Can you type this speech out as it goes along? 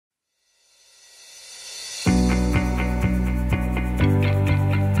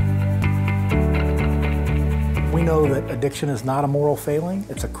Addiction is not a moral failing,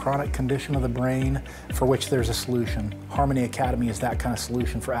 it's a chronic condition of the brain for which there's a solution. Harmony Academy is that kind of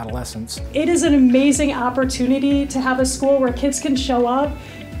solution for adolescents. It is an amazing opportunity to have a school where kids can show up,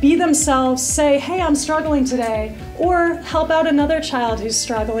 be themselves, say, hey, I'm struggling today, or help out another child who's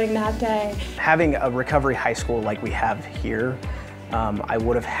struggling that day. Having a recovery high school like we have here, I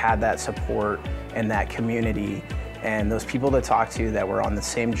would have had that support and that community and those people to talk to that were on the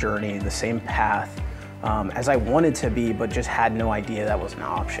same journey, the same path as I wanted to be, but just had no idea that was an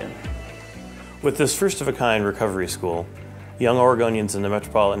option. With this first-of-a-kind recovery school, young Oregonians in the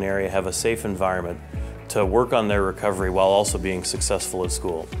metropolitan area have a safe environment to work on their recovery while also being successful at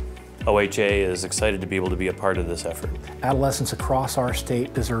school. OHA is excited to be able to be a part of this effort. Adolescents across our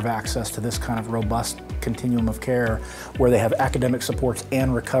state deserve access to this kind of robust continuum of care where they have academic supports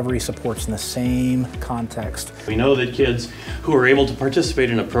and recovery supports in the same context. We know that kids who are able to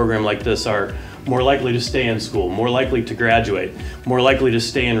participate in a program like this are more likely to stay in school, more likely to graduate, more likely to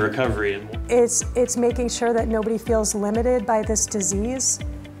stay in recovery. It's making sure that nobody feels limited by this disease,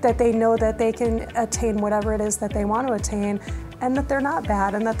 that they know that they can attain whatever it is that they want to attain, and that they're not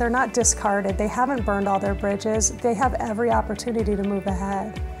bad and that they're not discarded. They haven't burned all their bridges. They have every opportunity to move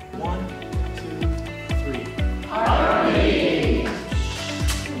ahead. 1, 2, 3. Harmony!